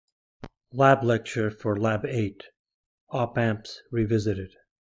Lab lecture for Lab 8, Op-Amps Revisited.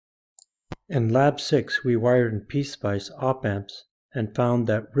 In Lab 6, we wired in PSpice op-amps and found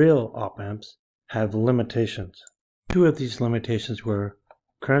that real op-amps have limitations. Two of these limitations were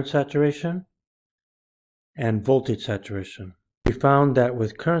current saturation and voltage saturation. We found that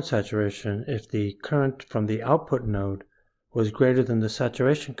with current saturation, if the current from the output node was greater than the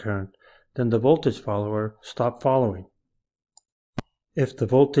saturation current, then the voltage follower stopped following. If the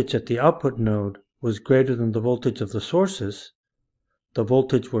voltage at the output node was greater than the voltage of the sources, the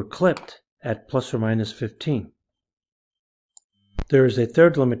voltage were clipped at plus or minus 15. There is a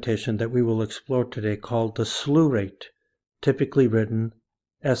third limitation that we will explore today called the slew rate, typically written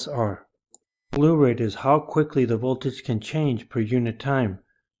SR. Slew rate is how quickly the voltage can change per unit time,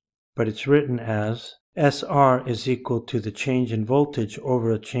 but it's written as SR is equal to the change in voltage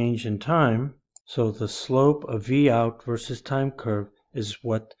over a change in time, so the slope of V out versus time curve is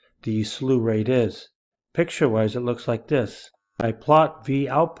what the slew rate is. Picture-wise, it looks like this. I plot V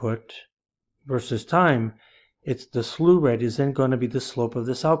output versus time, the slew rate is then going to be the slope of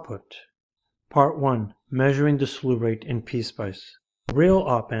this output. Part 1. Measuring the slew rate in PSpice. Real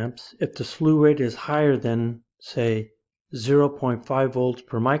op-amps, if the slew rate is higher than, say, 0.5 volts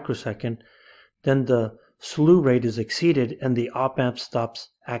per microsecond, then the slew rate is exceeded and the op-amp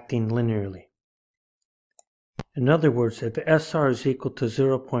stops acting linearly. In other words, if SR is equal to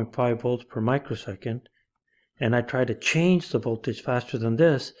 0.5 volts per microsecond, and I try to change the voltage faster than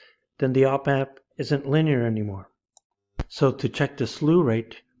this, then the op-amp isn't linear anymore. So to check the slew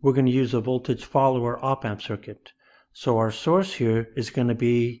rate, we're going to use a voltage follower op-amp circuit. So our source here is going to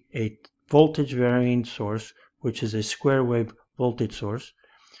be a voltage varying source, which is a square wave voltage source.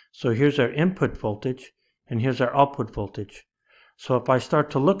 So here's our input voltage, and here's our output voltage. So if I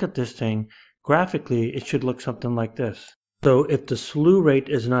start to look at this thing, graphically, it should look something like this. So if the slew rate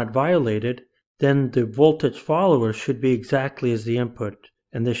is not violated, then the voltage follower should be exactly as the input,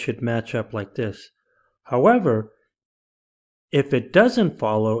 and this should match up like this. However, if it doesn't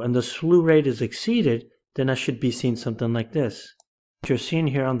follow and the slew rate is exceeded, then I should be seeing something like this. What you're seeing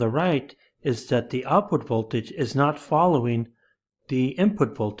here on the right is that the output voltage is not following the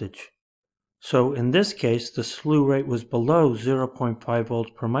input voltage. So in this case, the slew rate was below 0.5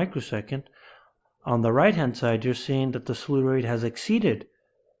 volts per microsecond. On the right-hand side, you're seeing that the slew rate has exceeded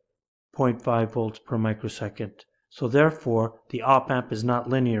 0.5 volts per microsecond. So therefore, the op-amp is not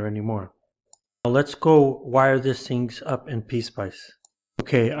linear anymore. Now let's go wire these things up in PSpice.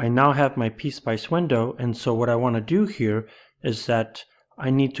 Okay, I now have my PSpice window, and so what I want to do here is that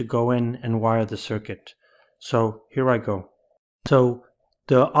I need to go in and wire the circuit. So here I go. So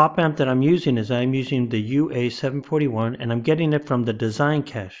the op-amp that I'm using is I'm using the UA741, and I'm getting it from the design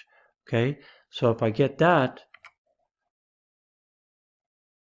cache. Okay, so if I get that,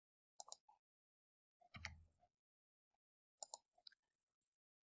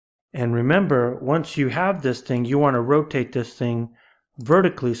 and remember, once you have this thing, you want to rotate this thing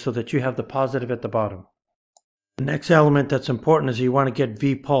vertically so that you have the positive at the bottom. The next element that's important is you want to get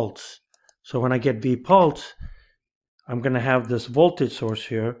V pulse. So when I get V pulse, I'm going to have this voltage source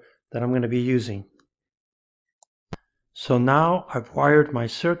here that I'm going to be using. So now I've wired my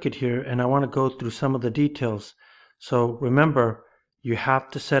circuit here, and I want to go through some of the details. So remember, you have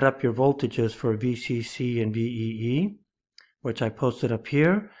to set up your voltages for VCC and VEE, which I posted up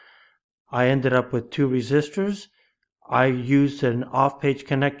here. I ended up with two resistors. I used an off-page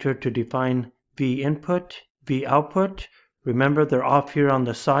connector to define V input, V output. Remember, they're off here on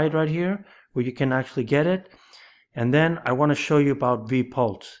the side right here where you can actually get it. And then I want to show you about V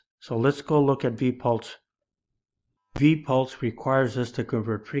pulse. So let's go look at V pulse. V pulse requires us to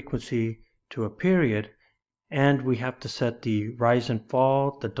convert frequency to a period, and we have to set the rise and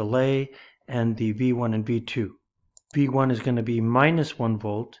fall, the delay, and the V1 and V2. V1 is going to be minus 1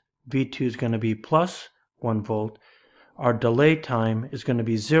 volt. V2 is going to be plus 1 volt. Our delay time is going to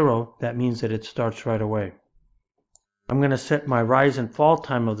be 0. That means that it starts right away. I'm going to set my rise and fall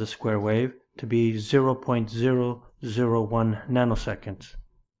time of the square wave to be 0.001 nanoseconds.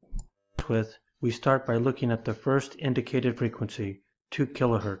 We start by looking at the first indicated frequency, 2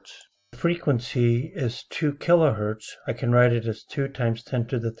 kilohertz. The frequency is 2 kilohertz. I can write it as 2 times 10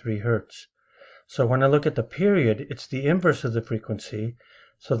 to the 3 hertz. So when I look at the period, it's the inverse of the frequency.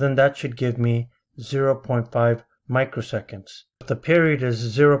 So then that should give me 0.5 microseconds. If the period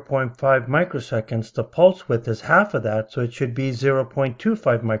is 0.5 microseconds, the pulse width is half of that, so it should be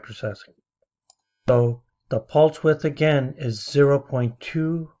 0.25 microseconds. So the pulse width again is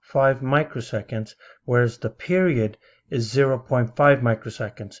 0.25 microseconds, whereas the period is 0.5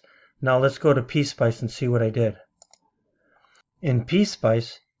 microseconds. Now let's go to PSpice and see what I did. In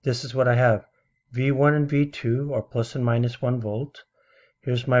PSpice, this is what I have. V1 and V2 are plus and minus 1 volt.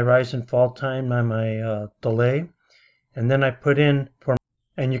 Here's my rise and fall time and my delay. And then I put in,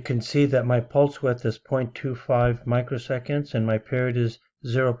 and you can see that my pulse width is 0.25 microseconds and my period is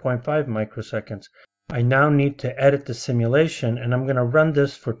 0.5 microseconds. I now need to edit the simulation, and I'm going to run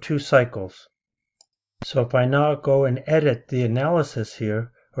this for 2 cycles. So if I now go and edit the analysis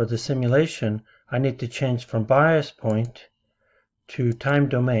here, or the simulation, I need to change from bias point to time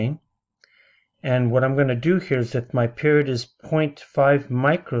domain. And what I'm going to do here is if my period is 0.5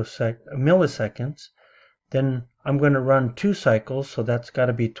 milliseconds, then I'm going to run 2 cycles, so that's got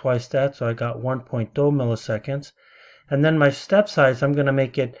to be twice that, so I got 1.0 milliseconds. And then my step size, I'm going to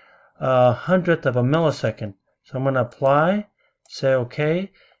make it 100th of a millisecond. So I'm going to apply, say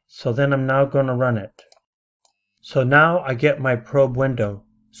OK, so then I'm now going to run it. So now I get my probe window.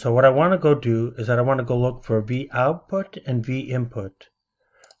 So what I want to go do is that I want to go look for V output and V input.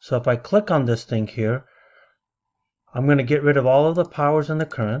 So if I click on this thing here, I'm going to get rid of all of the powers and the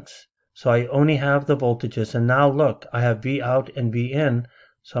currents. So I only have the voltages. And now look, I have V out and V in.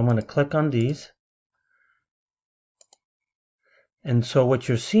 So I'm going to click on these. And so what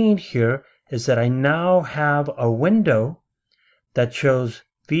you're seeing here is that I now have a window that shows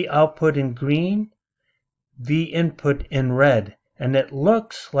V output in green, V input in red. And it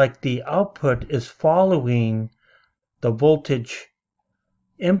looks like the output is following the voltage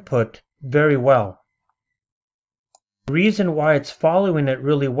input very well. The reason why it's following it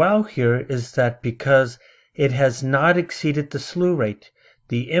really well here is that because it has not exceeded the slew rate.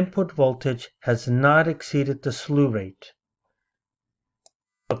 The input voltage has not exceeded the slew rate.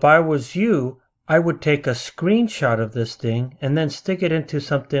 If I was you, I would take a screenshot of this thing and then stick it into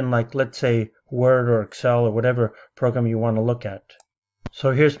something like, let's say, Word or Excel or whatever program you want to look at.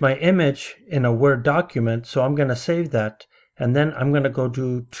 So here's my image in a Word document, so I'm going to save that, and then I'm going to go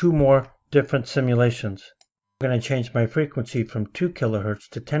do 2 more different simulations. I'm going to change my frequency from 2 kilohertz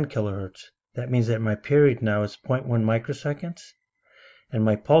to 10 kilohertz. That means that my period now is 0.1 microseconds, and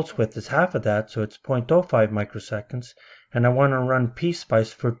my pulse width is half of that, so it's 0.05 microseconds, and I want to run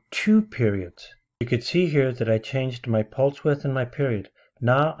PSpice for 2 periods. You can see here that I changed my pulse width and my period.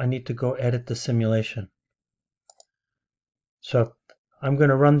 Now I need to go edit the simulation. So I'm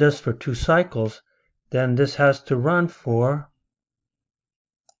going to run this for 2 cycles, then this has to run for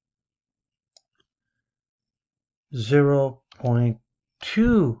 0.2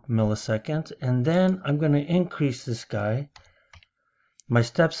 milliseconds, and then I'm going to increase this guy, my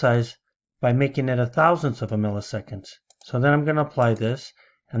step size, by making it 1,000th of a millisecond. So then I'm going to apply this,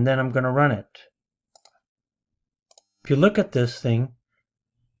 and then I'm going to run it. If you look at this thing,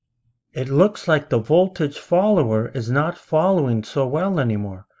 it looks like the voltage follower is not following so well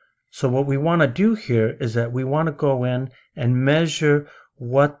anymore. So what we want to do here is that we want to go in and measure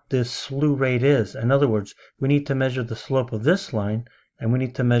what this slew rate is. In other words, we need to measure the slope of this line, and we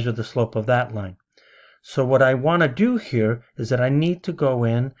need to measure the slope of that line. So what I want to do here is that I need to go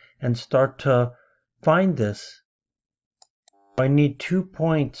in and start to find this. I need 2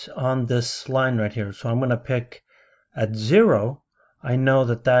 points on this line right here. So I'm going to pick at 0. I know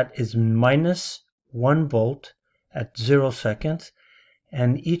that that is minus 1 volt at 0 seconds.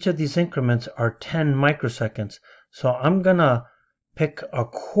 And each of these increments are 10 microseconds. So I'm going to pick a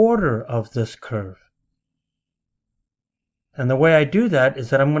quarter of this curve. And the way I do that is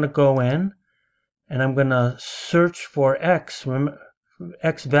that I'm going to go in and I'm going to search for X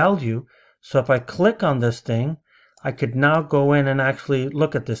value. So if I click on this thing, I could now go in and actually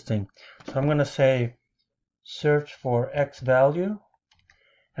look at this thing. So I'm going to say search for X value.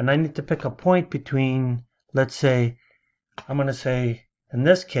 And I need to pick a point between, let's say, I'm going to say, in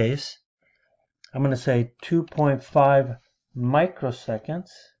this case, I'm going to say 2.5 microseconds.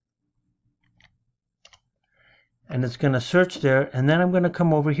 And it's going to search there. And then I'm going to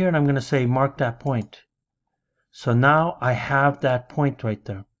come over here and I'm going to say mark that point. So now I have that point right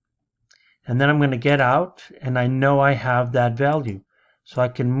there. And then I'm going to get out and I know I have that value. So I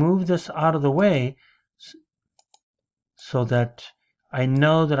can move this out of the way so that I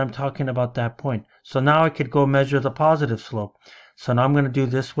know that I'm talking about that point. So now I could go measure the positive slope. So now I'm going to do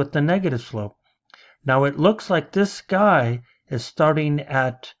this with the negative slope. Now it looks like this guy is starting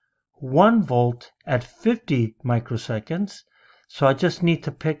at 1 volt at 50 microseconds. So I just need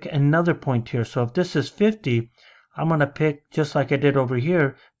to pick another point here. So if this is 50, I'm going to pick, just like I did over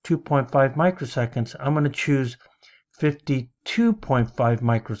here, 2.5 microseconds. I'm going to choose 52.5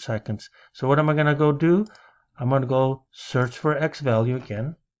 microseconds. So what am I going to go do? I'm going to go search for X value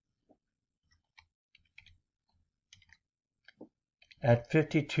again. At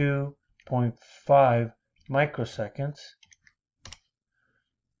 52.5 microseconds.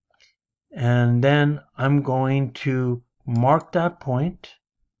 And then I'm going to mark that point.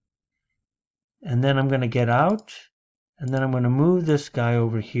 And then I'm going to get out. And then I'm going to move this guy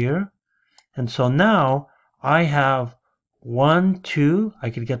over here. And so now I have 1, 2. I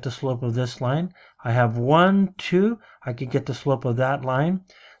could get the slope of this line. I have 1, 2. I could get the slope of that line.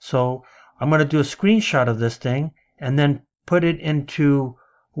 So I'm going to do a screenshot of this thing and then put it into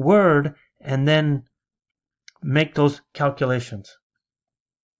Word and then make those calculations.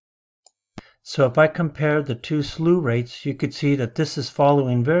 So if I compare the two slew rates, you could see that this is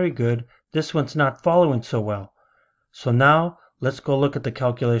following very good. This one's not following so well. So now let's go look at the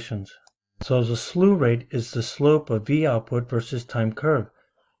calculations. So the slew rate is the slope of V output versus time curve.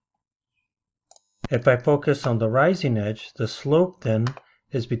 If I focus on the rising edge, the slope then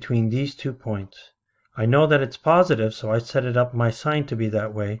is between these 2 points. I know that it's positive, so I set it up my sine to be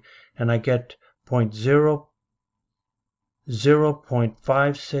that way, and I get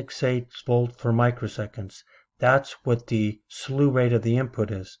 0.568 volt per microseconds. That's what the slew rate of the input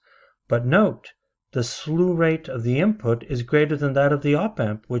is. But note, the slew rate of the input is greater than that of the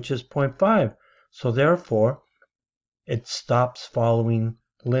op-amp, which is 0.5. So therefore, it stops following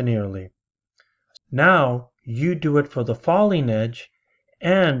linearly. Now, you do it for the falling edge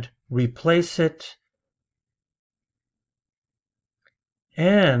and replace it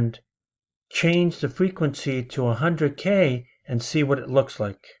and change the frequency to 100K and see what it looks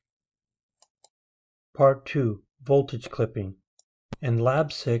like. Part 2, voltage clipping. In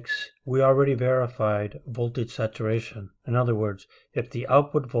Lab 6, we already verified voltage saturation. In other words, if the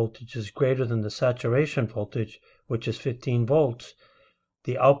output voltage is greater than the saturation voltage, which is 15 volts,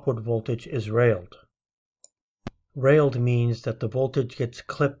 the output voltage is railed. Railed means that the voltage gets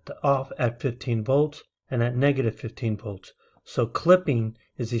clipped off at 15 volts and at negative 15 volts. So clipping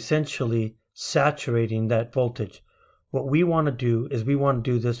is essentially saturating that voltage. What we want to do is we want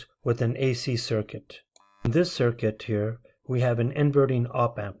to do this with an AC circuit. In this circuit here, we have an inverting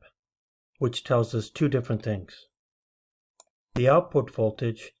op-amp, which tells us two different things. The output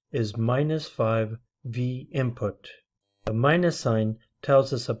voltage is -5 V input. The minus sign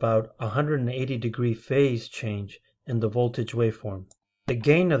tells us about 180-degree phase change in the voltage waveform. The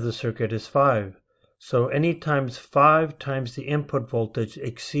gain of the circuit is 5, so anytime 5 times the input voltage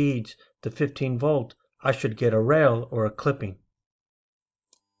exceeds the 15 volt, I should get a rail or a clipping.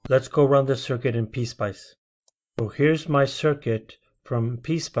 Let's go run this circuit in PSpice. So here's my circuit from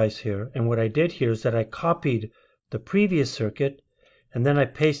PSpice here, and what I did here is that I copied the previous circuit and then I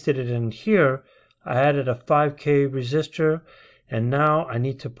pasted it in here. I added a 5K resistor, and now I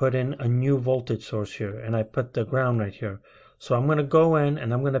need to put in a new voltage source here, and I put the ground right here. So I'm going to go in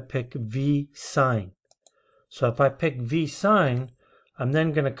and I'm going to pick V sine. So if I pick V sine, I'm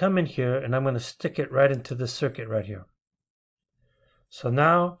then going to come in here and I'm going to stick it right into this circuit right here. So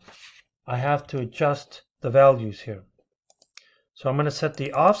now I have to adjust the values here. So I'm going to set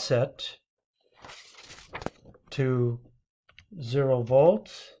the offset to 0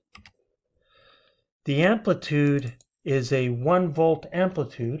 volts. The amplitude is a 1 volt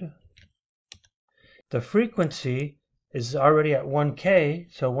amplitude. The frequency is already at 1K,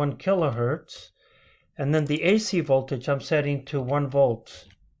 so 1 kilohertz. And then the AC voltage I'm setting to 1 volt.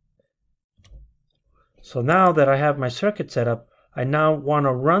 So now that I have my circuit set up, I now want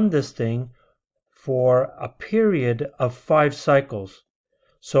to run this thing for a period of 5 cycles.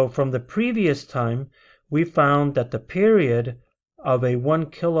 So from the previous time, we found that the period of a 1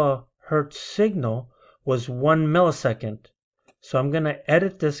 kilohertz signal was 1 millisecond. So I'm going to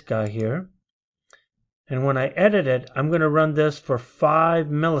edit this guy here. And when I edit it, I'm going to run this for 5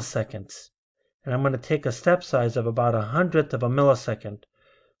 milliseconds. And I'm going to take a step size of about 1/100th of a millisecond.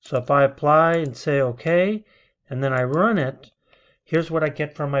 So if I apply and say OK, and then I run it, here's what I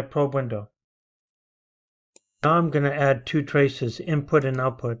get from my probe window. Now I'm going to add 2 traces, input and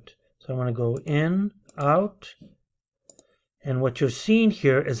output. So I'm going to go in, out. And what you're seeing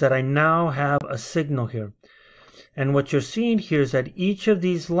here is that I now have a signal here. And what you're seeing here is that each of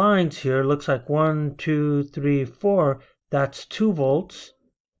these lines here looks like 1, 2, 3, 4. That's 2 volts.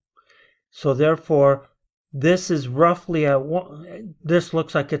 So therefore, this is roughly at 1. This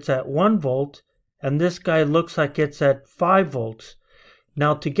looks like it's at 1 volt. And this guy looks like it's at 5 volts.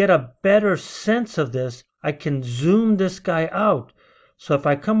 Now to get a better sense of this, I can zoom this guy out. So if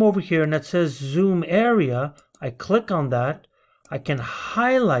I come over here and it says zoom area, I click on that. I can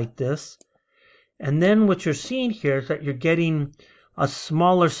highlight this. And then what you're seeing here is that you're getting a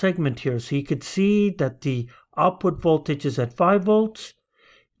smaller segment here. So you could see that the output voltage is at 5 volts.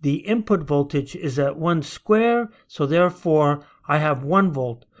 The input voltage is at 1 square. So therefore, I have 1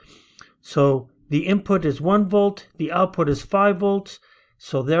 volt. So the input is 1 volt. The output is 5 volts.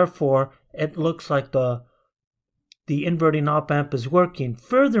 So therefore, it looks like the inverting op-amp is working.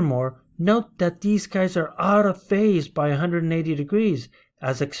 Furthermore, note that these guys are out of phase by 180 degrees,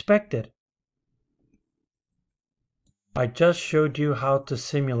 as expected. I just showed you how to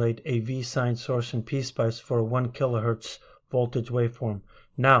simulate a V-sine source in PSpice for a 1 kHz voltage waveform.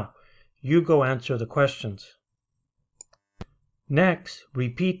 Now, you go answer the questions. Next,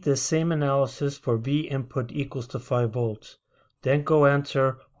 repeat this same analysis for V input equals to 5 volts. Then go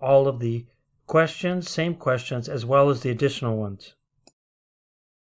answer all of the questions, same questions, as well as the additional ones.